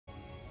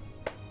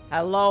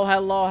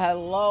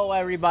Hello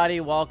everybody.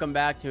 Welcome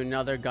back to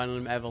another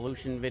Gundam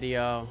Evolution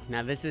video.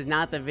 Now this is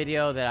not the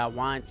video that I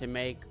want to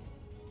make,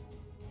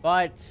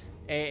 but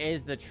it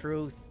is the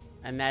truth,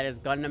 and that is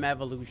Gundam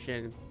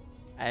Evolution,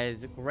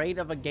 as great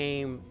of a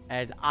game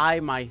as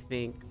I might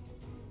think,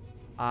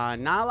 not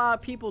a lot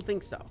of people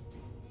think so.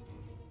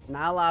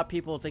 Not a lot of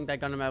people think that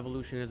Gundam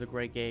Evolution is a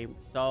great game.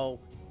 So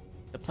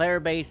the player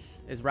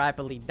base is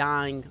rapidly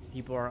dying.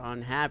 People are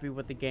unhappy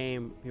with the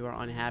game. People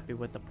are unhappy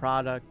with the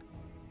product.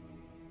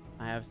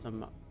 I have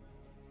some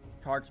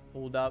charts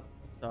pulled up.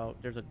 So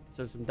there's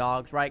some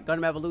dogs, right?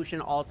 Gundam Evolution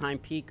all-time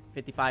peak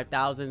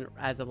 55,000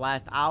 as of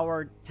last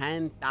hour,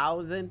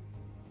 10,000,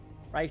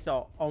 right?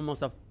 So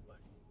almost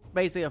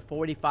basically a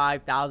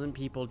 45,000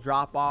 people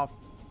drop off.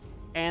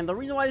 And the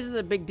reason why this is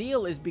a big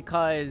deal is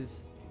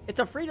because it's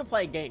a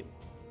free-to-play game,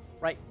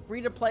 right?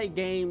 Free-to-play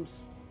games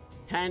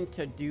tend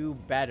to do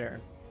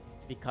better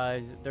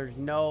because there's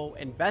no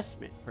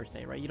investment per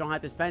se, right? You don't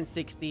have to spend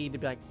 60 to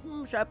be like,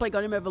 should I play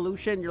Gundam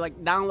Evolution? You're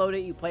like, download it,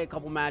 you play a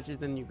couple matches,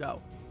 then you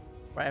go,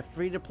 right? A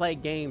free-to-play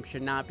game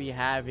should not be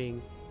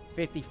having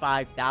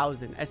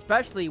 55,000,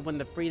 especially when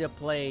the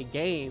free-to-play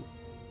game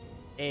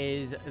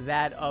is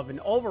that of an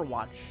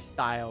Overwatch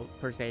style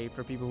per se,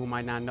 for people who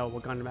might not know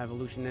what Gundam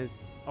Evolution is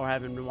or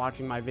haven't been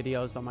watching my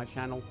videos on my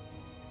channel.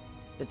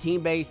 The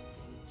team-based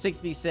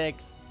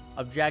 6v6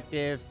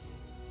 objective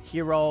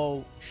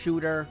hero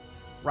shooter,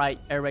 right?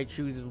 Everybody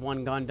chooses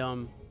one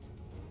Gundam.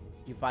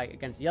 You fight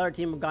against the other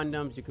team of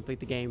Gundams. You complete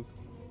the game.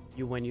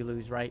 You win, you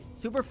lose, right?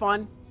 Super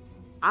fun.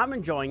 I'm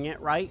enjoying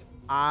it, right?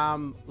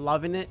 I'm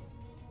loving it.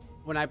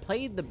 When I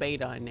played the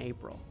beta in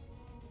April,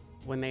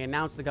 when they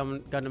announced the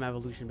Gundam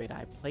Evolution beta,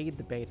 I played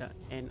the beta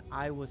and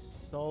I was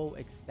so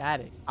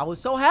ecstatic. I was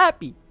so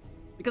happy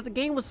because the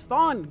game was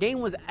fun. The game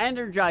was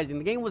energizing.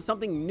 The game was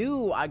something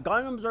new.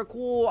 Gundams are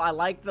cool. I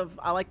like the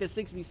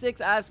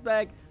 6v6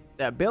 aspect.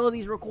 The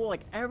abilities were cool.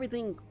 Like,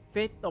 everything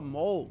fit the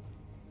mold.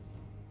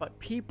 But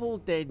people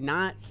did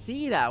not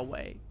see that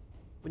way.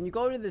 When you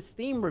go to the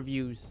Steam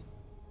reviews,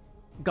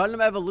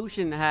 Gundam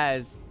Evolution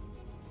has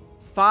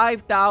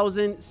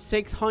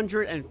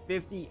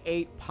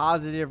 5,658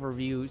 positive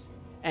reviews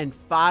and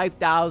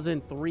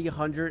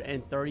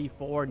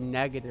 5,334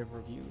 negative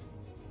reviews.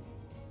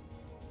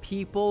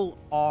 People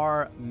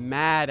are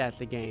mad at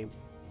the game.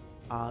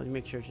 Let me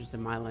make sure it's just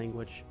in my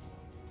language.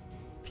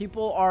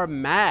 People are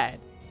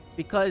mad.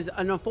 Because,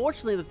 and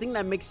unfortunately, the thing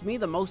that makes me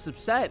the most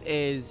upset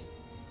is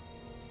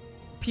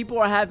people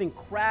are having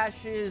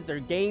crashes, their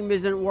game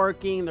isn't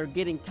working, they're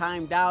getting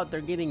timed out,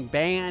 they're getting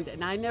banned,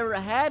 and I never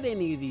had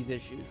any of these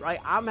issues, right?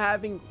 I'm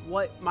having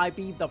what might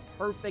be the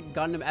perfect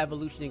Gundam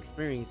Evolution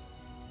experience.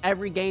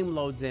 Every game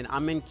loads in,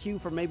 I'm in queue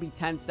for maybe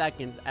 10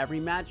 seconds, every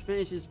match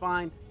finishes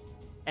fine,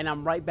 and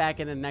I'm right back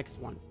in the next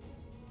one.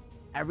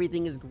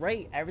 Everything is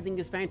great, everything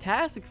is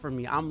fantastic for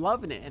me, I'm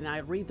loving it, and I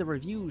read the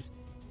reviews,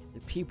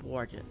 and people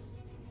are just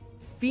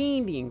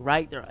fiending,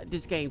 right?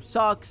 This game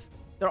sucks.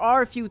 There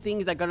are a few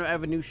things that Gundam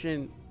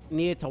Evolution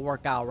needed to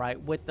work out, right?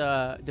 With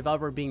the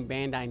developer being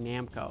Bandai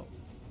Namco,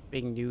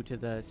 being new to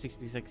the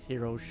 6v6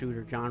 hero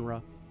shooter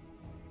genre.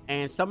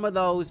 And some of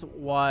those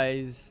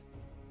was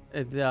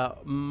the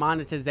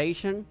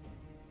monetization,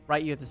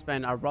 right? You have to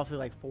spend roughly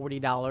like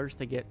 $40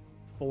 to get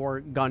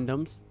 4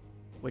 Gundams,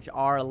 which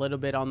are a little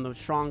bit on the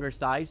stronger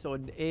side. So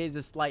it is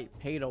a slight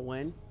pay to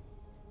win.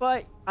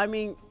 But, I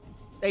mean,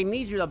 they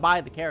need you to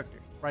buy the characters.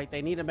 Right,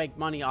 they need to make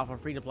money off a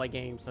free-to-play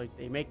game, so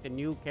they make the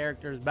new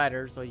characters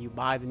better, so you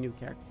buy the new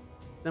characters.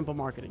 Simple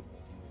marketing.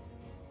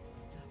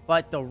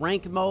 But the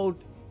rank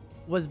mode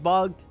was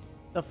bugged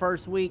the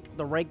first week.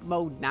 The rank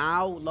mode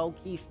now,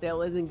 low-key,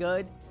 still isn't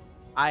good.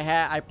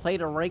 I played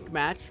a rank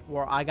match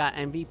where I got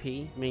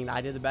MVP, meaning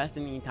I did the best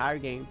in the entire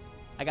game.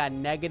 I got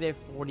negative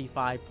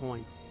 45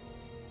 points.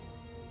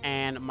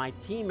 And my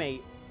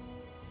teammate,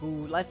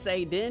 who, let's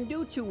say, didn't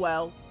do too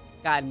well,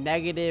 got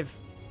negative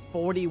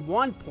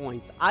 41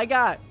 points.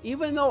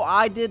 Even though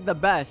I did the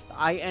best,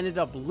 I ended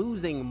up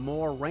losing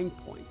more rank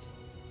points.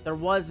 There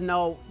was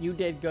no, you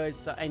did good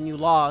and you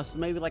lost,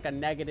 maybe like a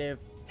negative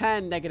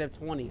 10, negative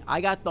 20.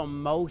 I got the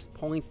most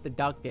points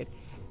deducted,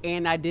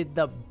 and I did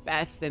the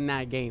best in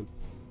that game.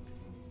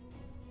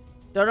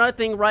 The other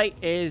thing, right,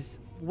 is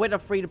with a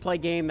free-to-play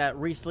game that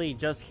recently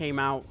just came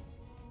out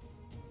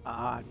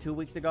 2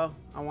 weeks ago,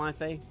 I want to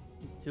say.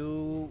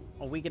 A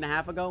week and a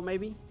half ago,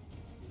 maybe.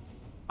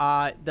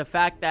 The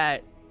fact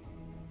that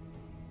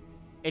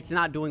it's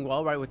not doing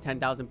well, right, with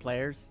 10,000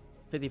 players,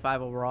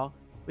 55 overall.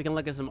 We can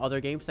look at some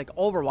other games like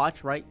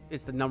Overwatch, right?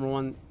 It's the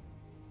 #1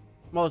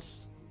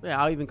 most. Yeah,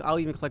 I'll even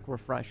click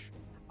refresh.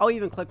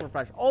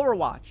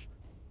 Overwatch,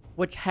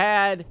 which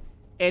had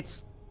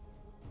its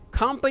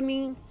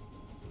company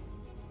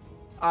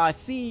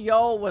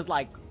CEO was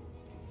like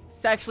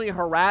sexually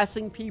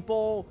harassing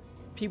people.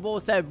 People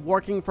said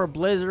working for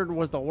Blizzard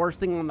was the worst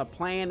thing on the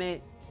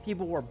planet.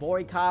 People were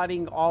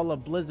boycotting all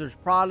of Blizzard's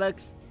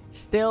products.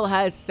 Still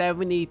has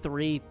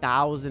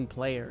 73,000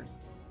 players.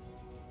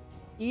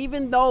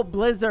 Even though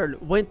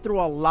Blizzard went through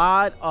a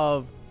lot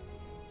of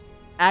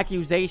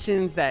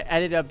accusations that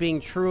ended up being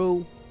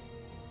true,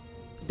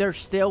 they're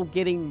still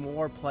getting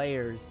more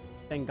players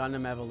than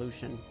Gundam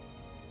Evolution,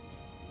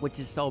 which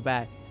is so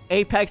bad.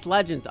 Apex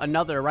Legends,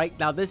 another, right?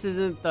 Now, this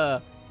isn't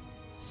the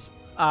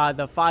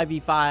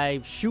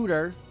 5v5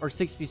 shooter or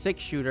 6v6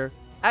 shooter.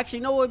 Actually,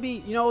 you know what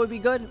would be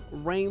good?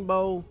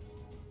 Rainbow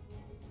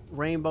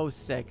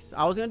Six.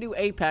 I was gonna do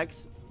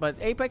Apex, but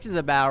Apex is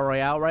a battle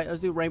royale, right?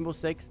 Let's do Rainbow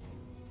Six.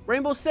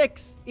 Rainbow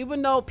Six,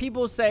 even though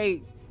people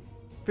say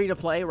free to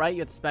play, right?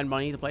 You have to spend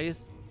money to play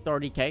this,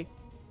 30K.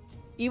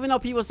 Even though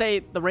people say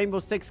the Rainbow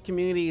Six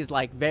community is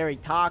like very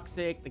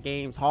toxic, the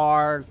game's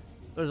hard,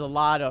 there's a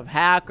lot of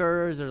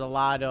hackers, there's a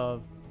lot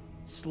of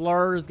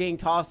slurs getting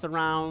tossed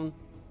around,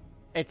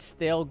 it's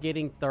still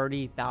getting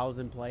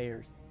 30,000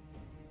 players.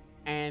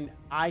 And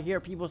I hear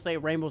people say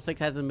Rainbow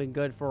Six hasn't been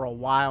good for a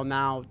while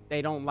now.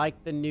 They don't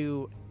like the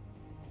new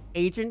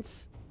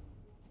agents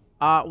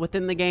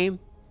within the game.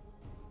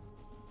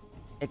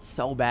 It's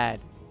so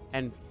bad.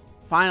 And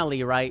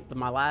finally, right,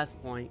 my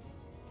last point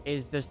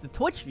is just the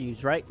Twitch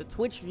views, right? The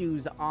Twitch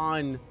views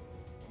on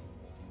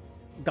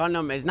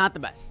Gundam is not the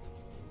best.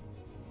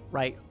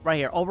 Right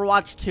here.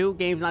 Overwatch 2,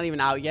 game's not even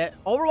out yet.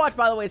 Overwatch,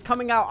 by the way, is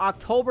coming out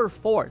October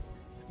 4th.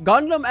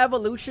 Gundam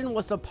Evolution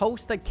was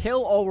supposed to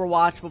kill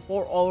Overwatch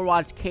before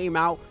Overwatch came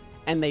out,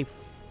 and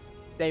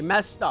they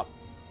messed up.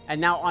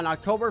 And now on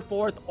October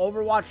 4th,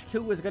 Overwatch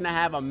 2 is going to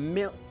have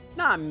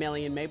not a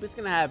million, maybe. It's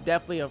going to have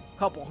definitely a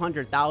couple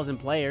 100,000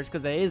 players,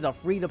 because it is a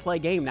free-to-play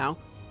game now.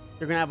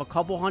 You're going to have a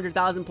couple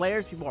 100,000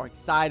 players. People are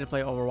excited to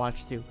play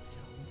Overwatch 2.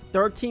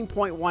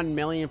 13.1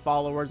 million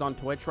followers on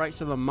Twitch, right?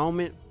 So the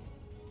moment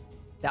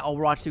that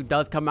Overwatch 2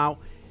 does come out,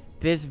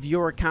 this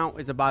viewer count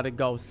is about to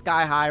go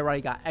sky high, right?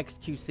 You got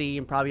XQC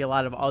and probably a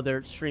lot of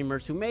other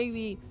streamers who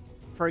maybe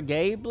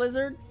forgave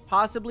Blizzard,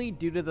 possibly,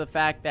 due to the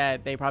fact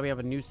that they probably have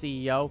a new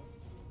CEO.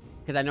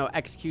 Because I know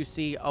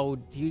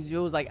XQC, he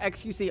was like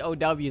XQC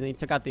OW, and he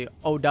took out the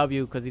OW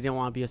because he didn't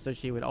want to be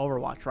associated with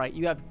Overwatch, right?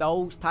 You have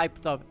those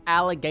types of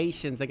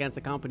allegations against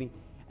the company,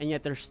 and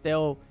yet they're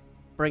still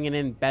bringing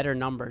in better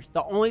numbers.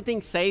 The only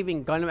thing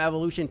saving Gundam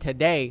Evolution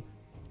today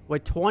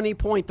with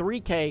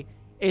 20.3K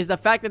is the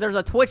fact that there's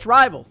a Twitch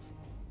rivals.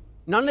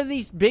 None of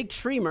these big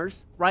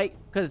streamers, right?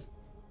 Because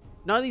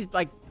none of these,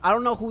 like, I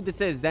don't know who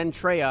this is,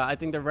 Zentreya. I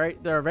think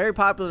they're a very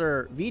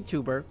popular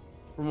VTuber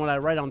from what I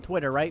read on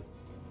Twitter, right?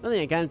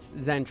 Nothing against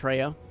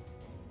Zentreya.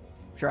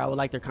 I'm sure I would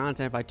like their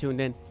content if I tuned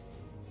in.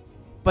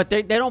 But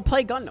they don't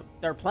play Gundam.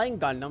 They're playing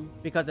Gundam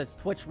because it's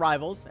Twitch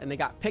rivals, and they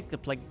got picked to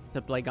play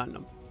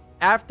Gundam.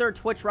 After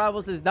Twitch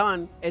rivals is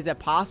done, is it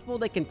possible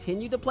they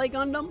continue to play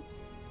Gundam?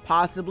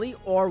 Possibly.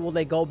 Or will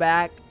they go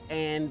back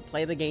and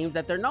play the games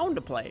that they're known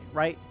to play,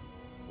 right?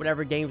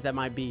 Whatever games that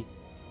might be.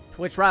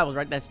 Twitch rivals,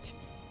 right? That's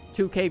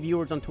 2K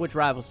viewers on Twitch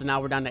rivals, so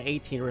now we're down to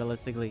 18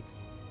 realistically.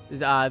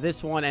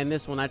 This one and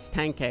this one, that's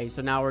 10K,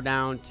 so now we're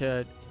down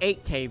to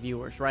 8K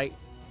viewers, right?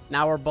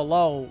 Now we're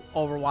below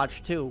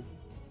Overwatch 2.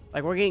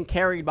 Like, we're getting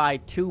carried by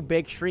two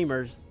big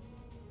streamers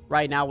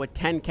right now with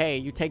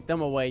 10K. You take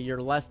them away,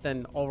 you're less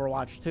than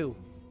Overwatch 2.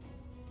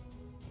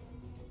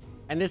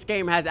 And this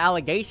game has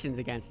allegations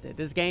against it.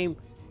 This game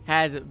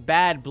has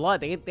bad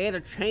blood. They had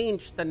to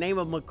change the name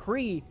of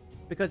McCree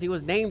because he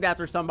was named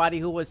after somebody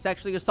who was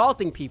sexually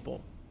assaulting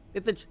people.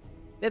 They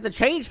had to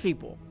change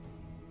people,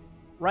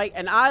 right?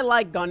 And I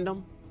like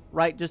Gundam,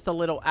 right? Just a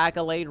little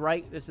accolade,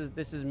 right? This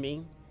is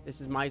me. This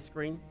is my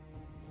screen,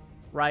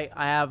 right?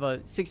 I have a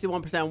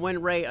 61%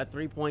 win rate, a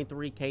 3.3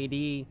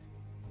 KD,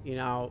 you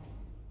know,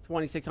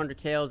 2,600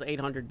 kills,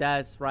 800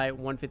 deaths, right?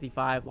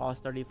 155,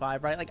 lost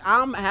 35, right? Like,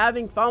 I'm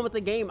having fun with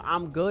the game.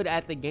 I'm good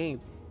at the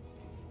game.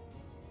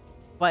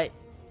 But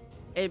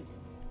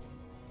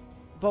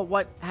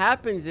what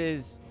happens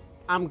is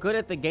I'm good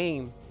at the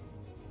game.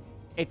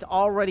 It's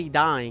already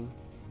dying.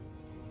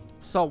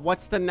 So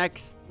what's the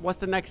next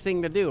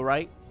thing to do,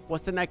 right?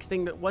 What's the next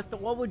thing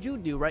what would you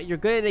do, right? You're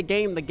good at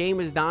the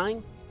game is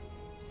dying.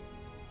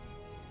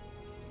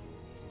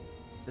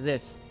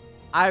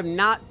 I have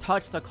not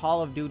touched a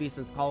Call of Duty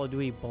since Call of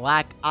Duty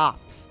Black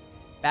Ops.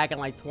 Back in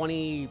like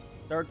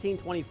 2013,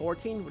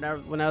 2014,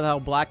 whenever the hell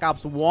Black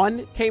Ops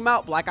 1 came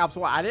out. Black Ops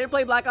 1. I didn't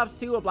play Black Ops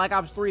 2 or Black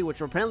Ops 3,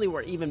 which apparently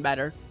were even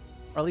better.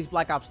 Or at least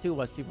Black Ops 2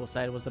 was, people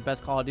said, was the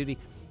best Call of Duty.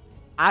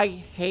 I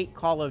hate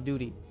Call of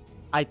Duty.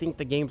 I think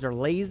the games are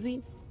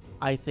lazy.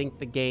 I think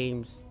the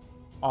games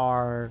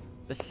are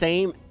the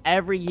same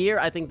every year.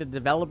 I think the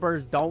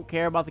developers don't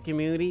care about the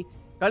community.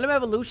 Gundam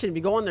Evolution, if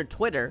you go on their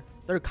Twitter,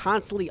 they're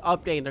constantly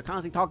updating. They're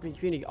constantly talking to the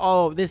community.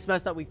 Oh, this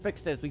messed up. We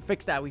fixed this. We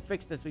fixed that. We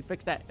fixed this. We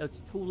fixed that.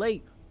 It's too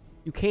late.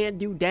 You can't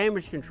do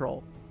damage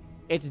control.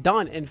 It's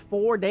done. In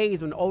 4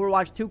 days when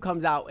Overwatch 2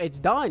 comes out, it's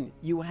done.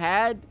 You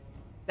had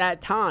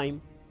that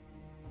time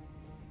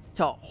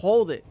to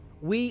hold it.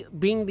 We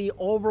being the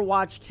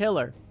Overwatch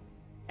killer.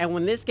 And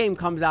when this game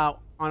comes out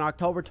on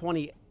October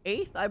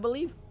 28th, I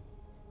believe,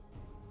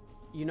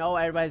 you know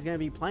everybody's going to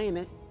be playing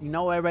it. You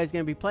know everybody's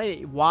going to be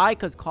playing it. Why?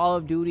 Because Call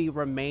of Duty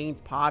remains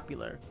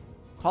popular.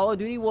 Call of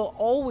Duty will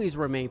always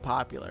remain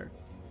popular.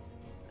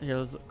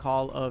 Here's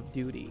Call of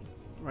Duty,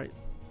 right?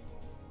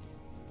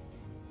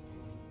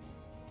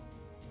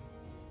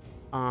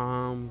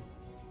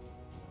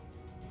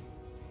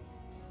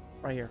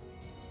 right here.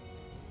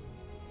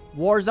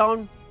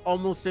 Warzone,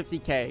 almost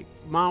 50K.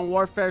 Modern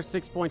Warfare,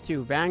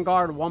 6.2.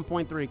 Vanguard,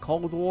 1.3.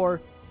 Cold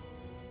War,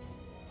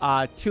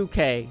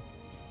 2K.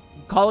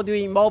 Call of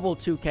Duty Mobile,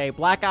 2K.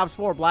 Black Ops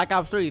 4, Black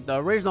Ops 3, the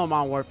original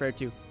Modern Warfare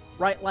 2.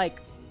 Right,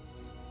 like,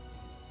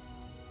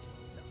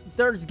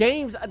 there's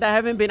games that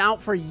haven't been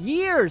out for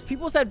years.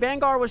 People said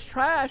Vanguard was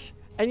trash,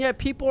 and yet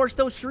people are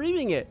still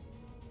streaming it.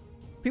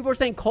 People are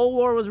saying Cold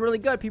War was really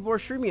good. People are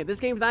streaming it.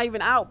 This game's not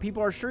even out.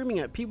 People are streaming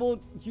it.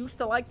 People used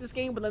to like this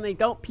game, but then they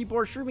don't. People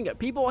are streaming it.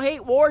 People hate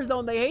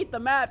Warzone. They hate the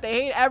map. They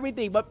hate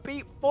everything. But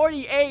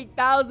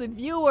 48,000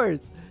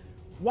 viewers.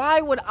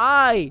 Why would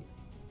I,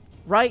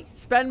 right,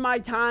 spend my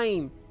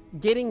time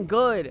getting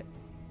good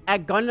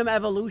at Gundam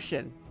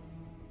Evolution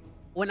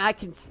when I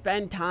can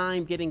spend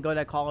time getting good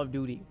at Call of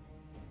Duty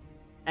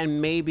and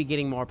maybe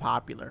getting more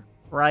popular,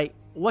 right?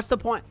 What's the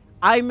point?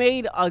 I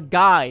made a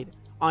guide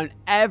on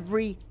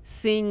every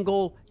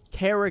single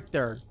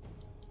character.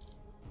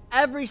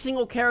 Every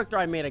single character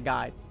I made a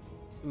guide.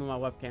 Move my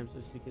webcam so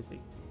you can see.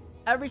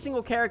 Every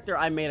single character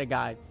I made a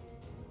guide.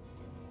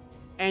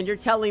 And you're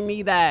telling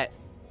me that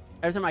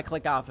every time I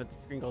click off it, the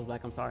screen goes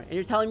black, I'm sorry. And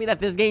you're telling me that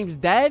this game's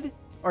dead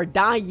or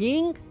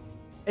dying?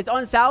 It's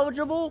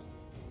unsalvageable?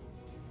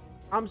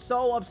 I'm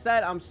so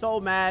upset. I'm so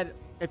mad.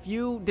 If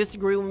you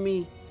disagree with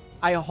me,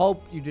 I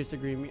hope you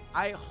disagree with me.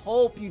 I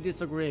hope you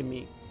disagree with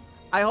me.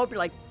 I hope you're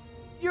like,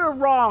 you're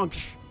wrong,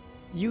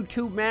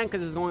 YouTube man,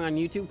 because it's going on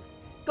YouTube.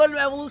 Gundam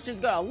Evolution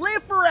is gonna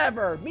live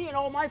forever. Me and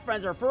all my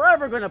friends are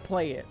forever gonna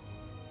play it.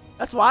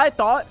 That's what I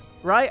thought,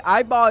 right?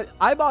 I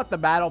bought the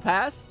battle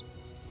pass.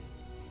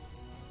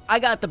 I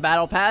got the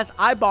battle pass.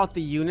 I bought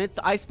the units.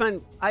 I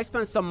spent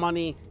some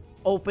money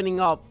opening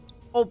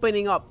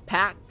up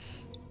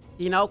packs,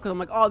 you know, because I'm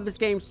like, oh, this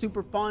game's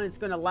super fun. It's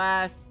gonna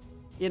last.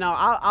 You know,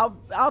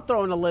 I'll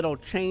throw in a little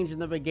change in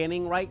the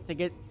beginning, right? To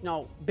get, you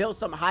know, build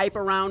some hype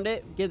around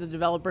it, give the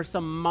developers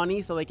some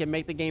money so they can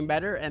make the game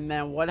better. And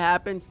then what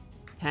happens?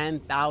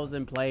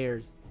 10,000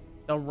 players.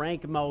 The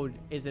rank mode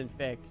isn't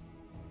fixed.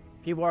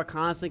 People are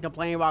constantly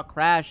complaining about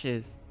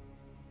crashes.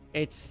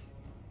 It's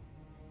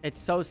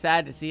so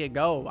sad to see it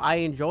go. I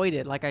enjoyed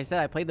it. Like I said,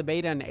 I played the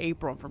beta in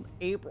April. From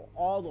April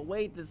all the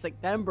way to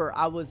September,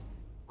 I was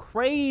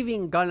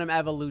craving Gundam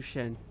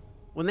Evolution.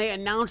 When they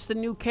announced the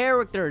new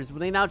characters,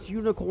 when they announced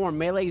Unicorn,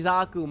 Melee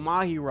Zaku,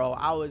 Mahiro,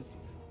 I was,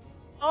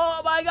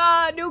 oh my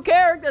god, new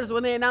characters.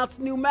 When they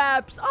announced new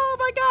maps, oh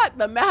my god,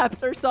 the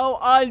maps are so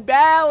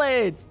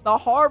unbalanced. The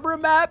harbor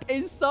map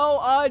is so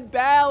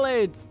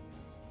unbalanced.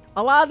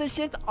 A lot of this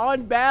shit's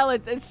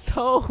unbalanced. It's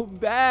so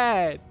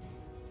bad.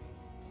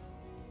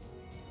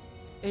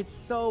 It's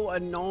so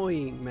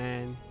annoying,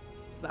 man.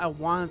 I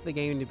want the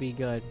game to be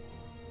good.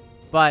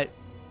 But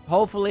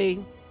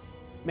hopefully,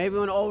 maybe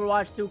when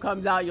Overwatch 2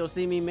 comes out, you'll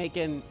see me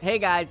making, hey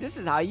guys, this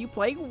is how you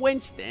play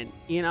Winston.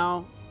 You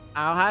know,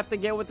 I'll have to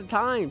get with the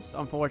times,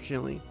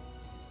 unfortunately.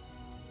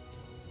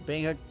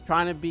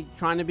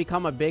 Trying to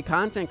become a big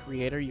content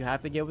creator, you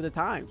have to get with the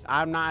times.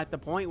 I'm not at the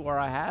point where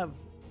I have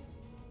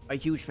a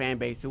huge fan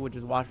base who would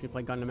just watch me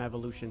play Gundam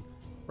Evolution.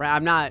 Right?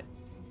 I'm not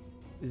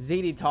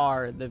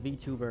Zeditar, the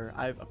VTuber.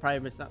 I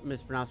probably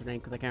mispronounced her name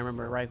because I can't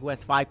remember, right? Who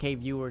has 5K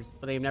viewers,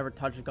 but they've never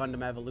touched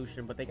Gundam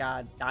Evolution, but they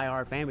got a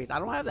diehard fan base. I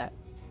don't have that.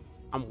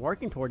 I'm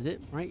working towards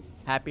it, right?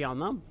 Happy on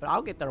them, but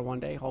I'll get there one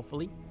day,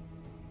 hopefully,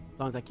 as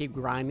long as I keep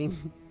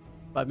grinding.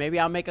 But maybe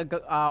I'll make a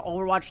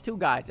Overwatch 2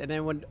 guys, and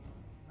then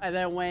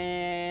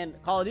when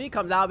Call of Duty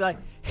comes out, I'll be like,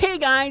 hey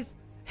guys,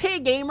 hey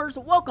gamers,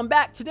 welcome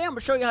back. Today I'm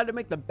gonna show you how to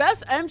make the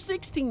best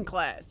M16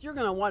 class. You're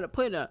gonna want to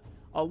put a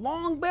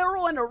long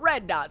barrel and a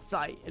red dot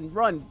sight and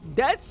run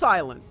dead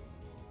silence.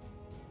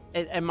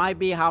 It might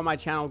be how my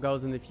channel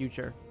goes in the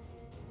future,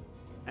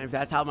 and if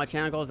that's how my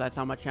channel goes, that's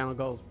how my channel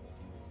goes.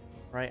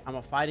 Right, I'm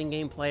a fighting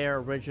game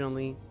player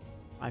originally.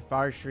 I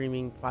started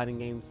streaming fighting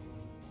games,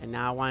 and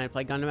now I want to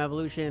play Gundam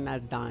Evolution, and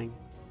that's dying.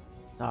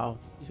 So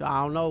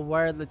I don't know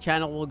where the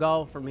channel will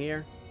go from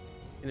here.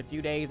 In a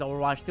few days,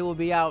 Overwatch 2 will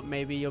be out.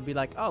 Maybe you'll be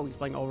like, oh, he's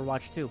playing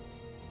Overwatch 2.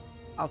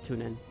 I'll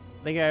tune in.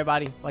 Thank you,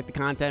 everybody. Like the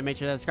content, make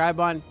sure to subscribe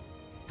button.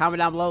 Comment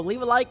down below.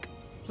 Leave a like.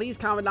 Please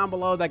comment down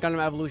below that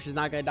Gundam Evolution is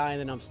not going to die and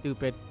then I'm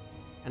stupid.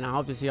 And I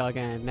hope to see y'all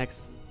again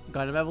next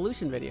Gundam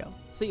Evolution video.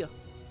 See ya.